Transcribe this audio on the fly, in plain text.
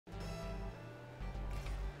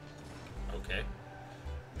Okay.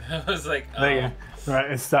 I was like, oh. There you go.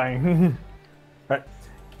 Right, it's starting. Right.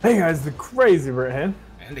 Hey guys, the crazy Brit here.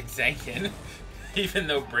 And Xankin. Even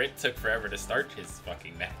though Brit took forever to start his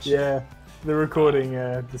fucking match. Yeah, the recording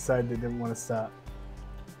decided they didn't want to start.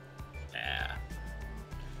 Yeah.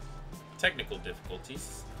 Technical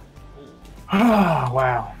difficulties. Ah,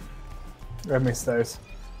 wow. I missed those.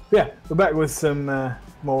 Yeah, we're back with some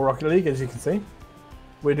more Rocket League, as you can see.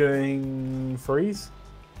 We're doing threes.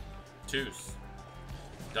 Twos.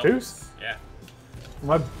 Twos? Yeah.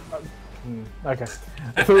 Okay.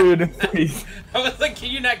 I thought we were doing threes. I was like,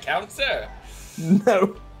 can you not count, sir?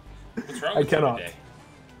 No. What's wrong I with cannot. you today?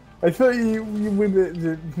 I thought you with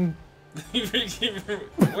it.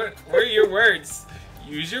 What are your words?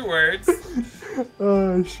 Use your words.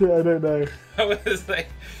 Oh shit! I don't know. I was like,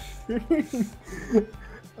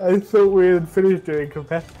 I thought we had finished doing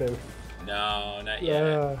competitive. no, not yet.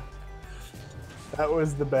 Yeah. That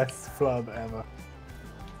was the best flub ever.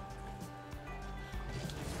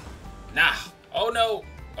 Nah. Oh no.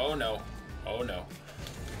 Oh no. Oh no.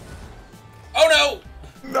 Oh no.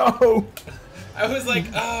 No. I was like,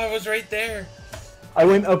 oh, I was right there. I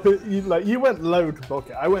went up. You went low to block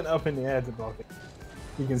it. I went up in the air to block it.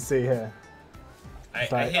 You can see here. I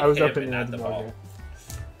hit was him up in and the air not to the block ball. it.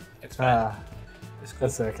 It's fine. It's cool.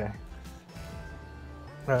 That's okay.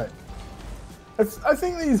 Right. I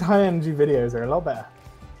think these high energy videos are a lot better.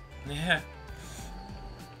 Yeah.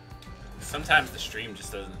 Sometimes the stream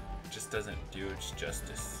just doesn't do its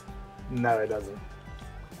justice. No, it doesn't.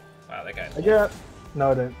 Wow, that guy. I get.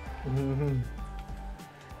 No, I don't.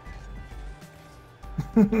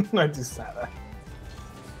 I just sat there.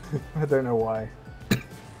 I don't know why.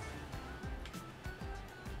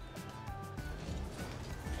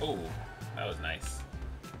 Oh, that was nice.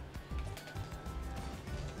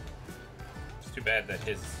 It's too bad that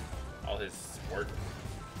all his work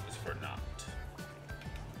is for naught.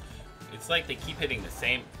 It's like they keep hitting the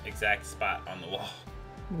same exact spot on the wall.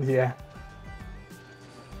 Yeah.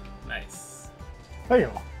 Nice. There you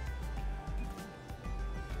go.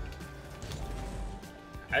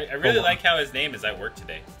 I really like how his name is I Work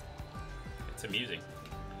Today. It's amusing.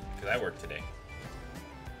 Because I work today.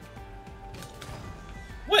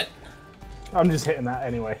 What? I'm just hitting that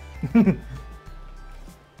anyway. Alright,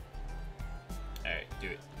 do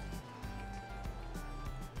it.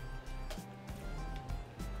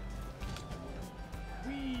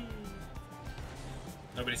 Whee!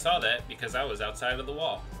 Nobody saw that because I was outside of the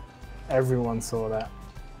wall. Everyone saw that.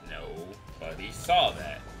 Nobody saw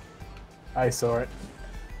that. I saw it.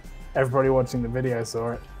 Everybody watching the video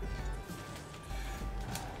saw it.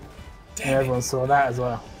 Damn and everyone saw that as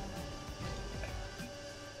well.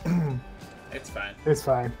 It's fine. It's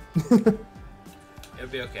fine. It'll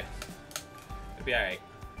be okay. It'll be alright.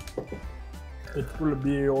 It will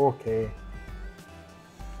be okay.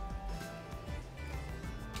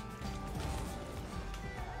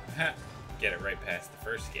 Get it right past the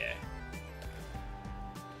first guy.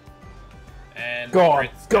 And Go on,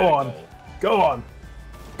 Brit's go got a on, goal. go on,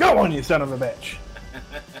 go on, you son of a bitch!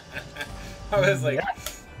 I was like,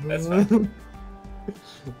 that's fine.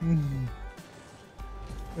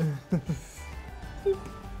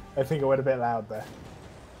 I think I went a bit loud there.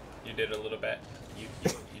 You did a little bit. You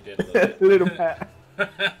did a little bit. A little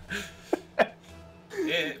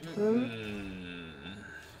bit.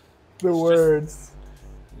 The words.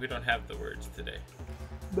 We don't have the words today.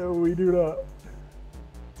 No, we do not.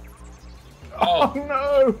 Oh,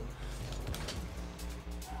 No!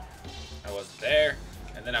 I wasn't there,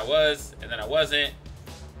 and then I was, and then I wasn't.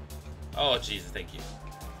 Oh, Jesus, thank you.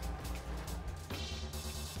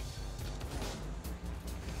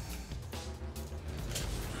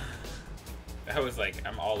 I was like,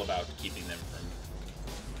 I'm all about keeping them from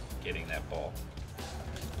getting that ball.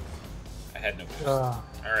 I had no boost.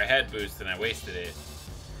 Or I had boost and I wasted it.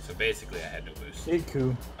 So basically I had no boost.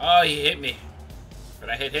 Iku. Oh, he hit me. But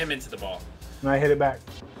I hit him into the ball. And I hit it back.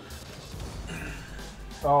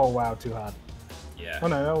 Oh, wow, too hard. Yeah. Oh,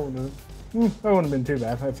 no, that wouldn't have been too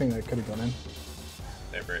bad. I think that could have gone in.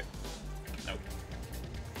 There, Brit. Nope.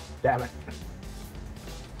 Damn it.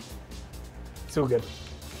 It's all good.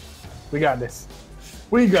 We got this.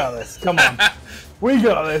 We got this. Come on. We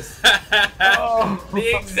got this. Oh.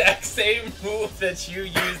 The exact same move that you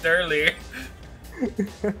used earlier.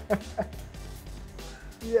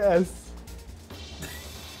 Yes.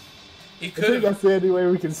 He I could think have. that's the only way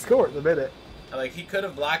we can score at the minute. Like, he could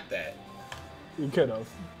have blocked that. You could have.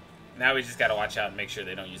 Now we just gotta watch out and make sure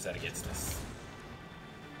they don't use that against us.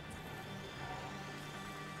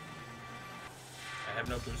 I have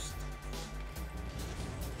no boost.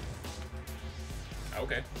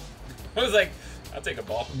 Okay. I was like, I'll take a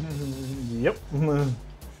ball. Yep.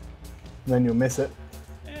 Then you'll miss it.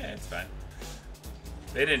 Yeah, it's fine.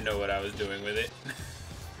 They didn't know what I was doing with it.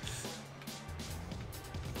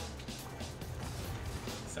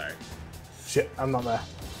 Sorry. Shit, I'm not there.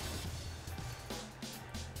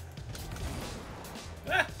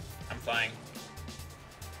 Ah, I'm flying.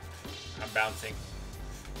 I'm bouncing.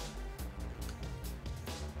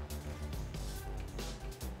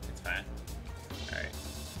 It's fine. Alright.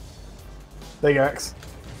 There you go, X.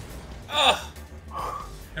 Oh!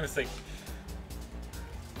 I was like...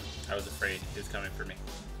 I was afraid he was coming for me.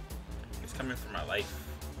 He was coming for my life.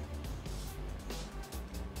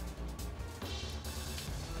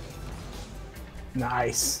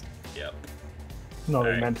 Nice. Yep. Not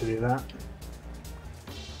really meant to do that.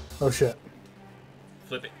 Oh shit.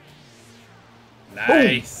 Flip it.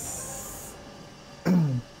 Nice.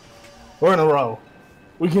 We're in a row.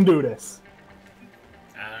 We can do this.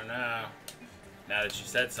 I don't know. Now that you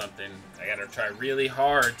said something, I gotta try really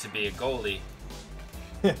hard to be a goalie.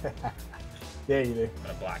 Yeah, you do. I'm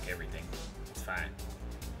gonna block everything. It's fine.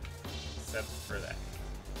 Except for that.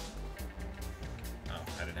 Oh,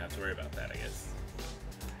 I didn't have to worry about that, I guess.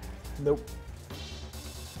 Nope.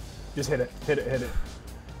 Just hit it. Hit it. Hit it.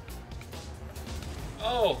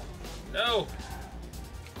 Oh! No!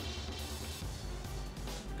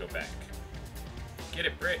 Go back. Get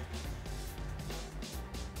it, Britt.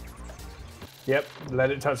 Yep.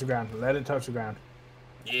 Let it touch the ground. Let it touch the ground.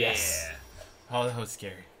 Yeah. Yes. Oh, that was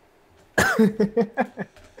scary.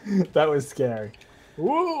 That was scary.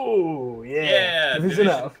 Woo! Yeah. Yeah, Division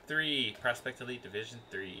up. 3. Prospect Elite Division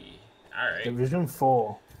 3. Alright. Division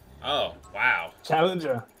 4. Oh, wow.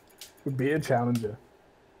 Challenger. Would be a challenger.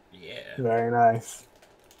 Yeah. Very nice.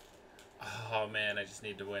 Oh, man, I just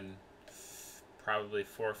need to win probably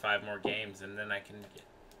 4 or 5 more games, and then I can get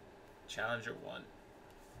Challenger 1.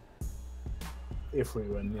 If we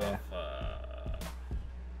win, yeah.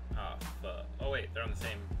 Oh, wait, they're on the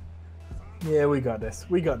same... Yeah, we got this.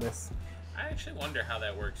 We got this. I actually wonder how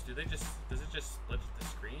that works. Does it just split the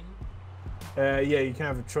screen? Yeah, you can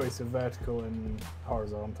have a choice of vertical and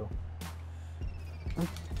horizontal.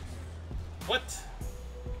 What?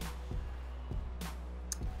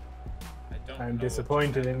 I'm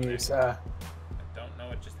disappointed in you, sir. I don't know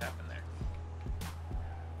what just happened there.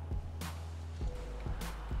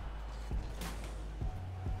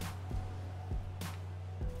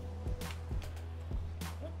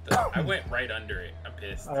 What the? I went right under it. I'm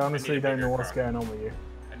pissed. I honestly don't know what's going on with you.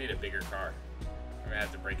 I need a bigger car. I'm gonna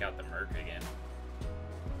have to break out the Merc again.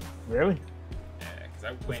 Really? Yeah, because I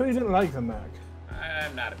I went... thought you didn't like the Merc.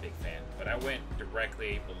 I'm not a big fan, but I went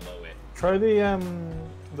directly below it. Try the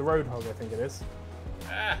Roadhog, I think it is.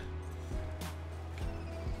 Ah!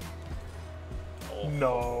 Oh.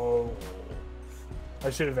 No. I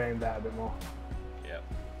should have aimed that a bit more. Yep.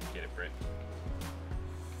 Get it, Britt.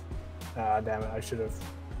 Ah, damn it. I should have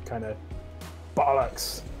kind of...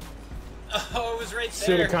 Bollocks. Oh, it was right there.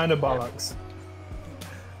 Should have kind of bollocks.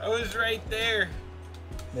 I was right there.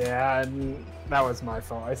 Yeah, that was my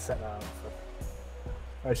fault. I set that up.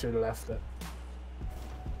 I should have left it.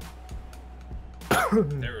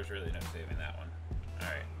 There was really no saving that one.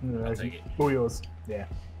 Alright, I'll take it. All yours. Yeah.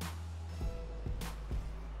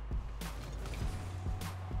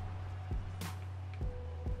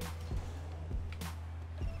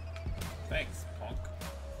 Thanks, punk.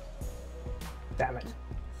 Damn it.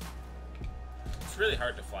 It's really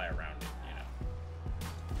hard to fly around it, you know.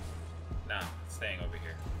 No, it's staying over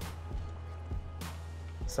here.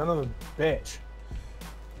 Son of a bitch.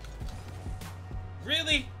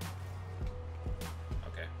 Really?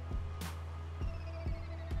 Okay.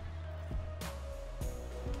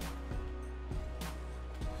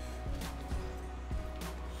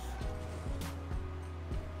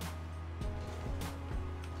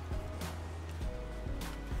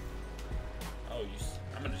 Oh,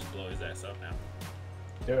 I'm gonna just blow his ass up now.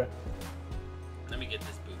 Do it. Let me get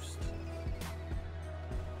this boost.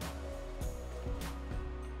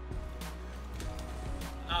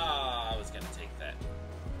 Ah, I was gonna take that.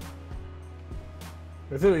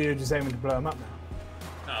 I thought you were just aiming to blow him up now.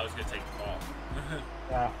 No, I was gonna take the ball.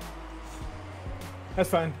 Yeah. That's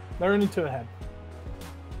fine. They're only 2 ahead.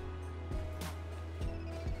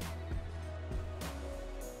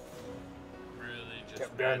 Really just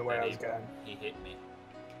Kept going the way I was going. He hit me.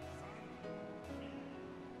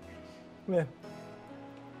 Yeah.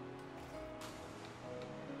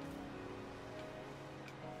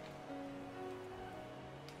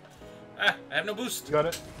 Ah, I have no boost. You got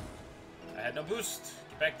it? I had no boost.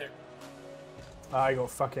 Get back there. I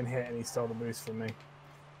got fucking hit and he stole the boost from me.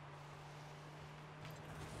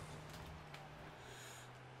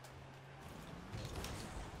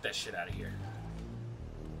 Get that shit out of here.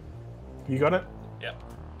 You got it? Yep.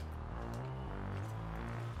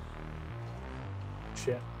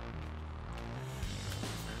 Shit.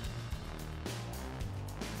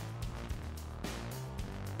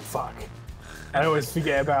 Fuck. I always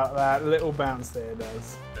forget about that little bounce there it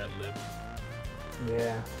does. That lip.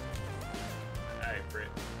 Yeah. Alright, Britt.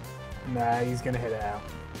 Nah, he's gonna hit it out.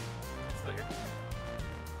 Let's look at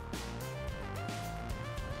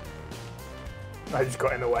I just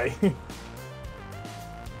got in the way.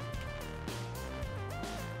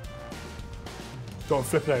 Go on,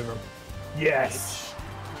 flip it over him. Yes!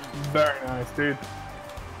 Very nice, dude.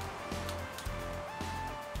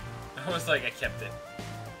 I was like, I kept it.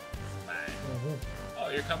 Mine. Oh,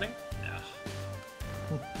 you're coming? No.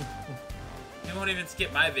 You won't even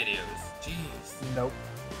skip my videos. Jeez. Nope.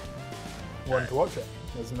 Wanted to watch it.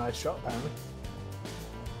 It was a nice shot, apparently.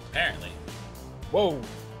 Apparently. Whoa!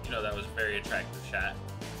 You know that was a very attractive shot.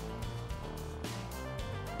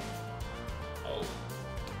 Oh.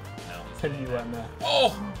 No. And you went there.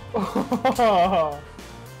 Oh!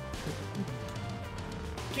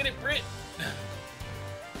 Get it, Britt!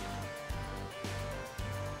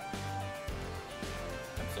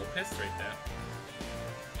 I'm so pissed right now.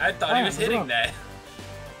 I thought he was hitting that.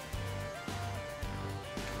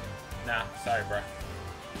 Nah, sorry, bro.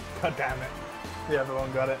 God damn it. The other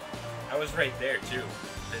one got it. I was right there, too.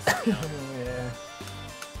 Pissed me off. Yeah.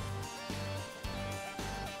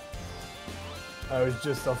 I was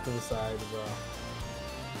just off to the side as well.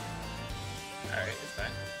 Alright, it's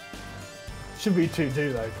fine. Should be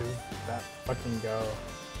 2-2 though, because that fucking goal.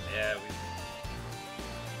 Yeah, we...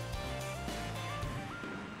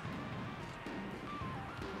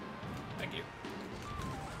 Thank you.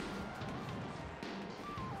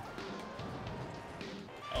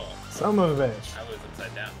 Oh. Son of a bitch. I was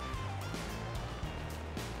upside down.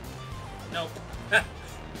 Nope.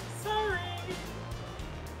 Sorry.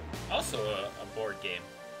 Also a board game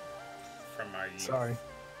from our youth. Sorry.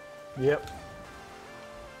 Yep.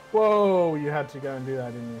 Whoa, you had to go and do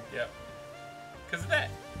that, didn't you? Yep. Because of that.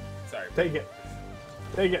 Sorry. Take it.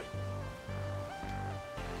 Take it.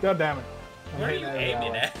 God damn it. What are you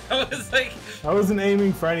aiming at? I was like... I wasn't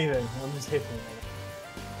aiming for anything. I'm just hitting it.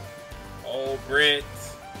 Oh, Britt.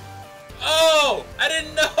 Oh! I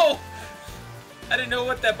didn't know! I didn't know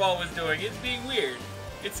what that ball was doing. It's being weird.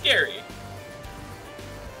 It's scary.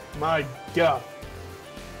 My God.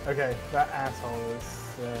 Okay, that asshole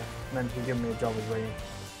is meant to be giving me a job as ringing.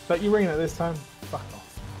 But you ringing it this time? Fuck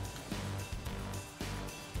off.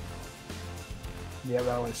 Yeah,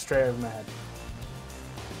 that went straight over my head.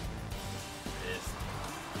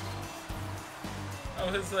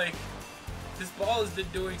 I was like, this ball has been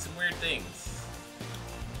doing some weird things.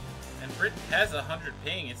 And Britt has 100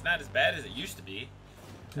 ping. It's not as bad as it used to be.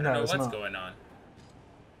 I don't know what's going on.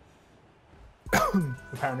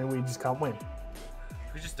 Apparently we just can't win.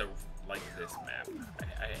 We just don't like this map.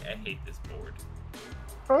 I hate this board.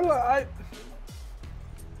 Oh,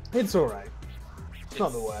 it's alright. It's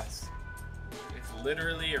not the worst. It's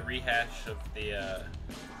literally a rehash of the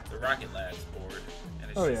Rocket Labs board. And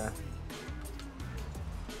it's Oh just, yeah.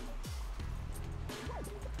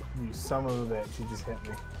 You son of a bitch, you just hit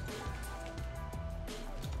me.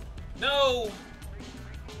 No!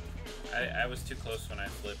 I was too close when I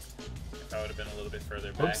flipped. If I would have been a little bit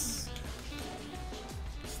further back. Oops.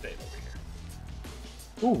 Stayed over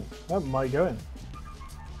here. Ooh, that might go in.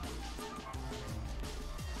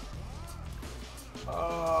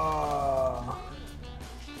 Oh.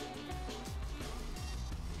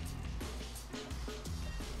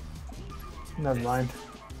 Never mind.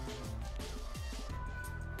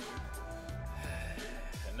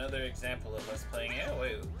 Another example of us playing. Oh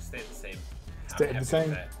wait, stayed the same. Stayed the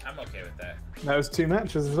same. I'm okay with that. That was 2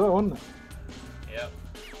 matches as well, wasn't it? Yep,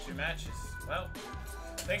 2 matches. Well,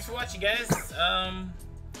 thanks for watching, guys.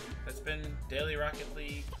 That's been Daily Rocket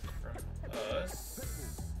League from us.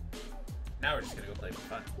 Now we're just gonna go play for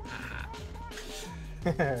fun.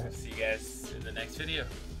 See you guys in the next video.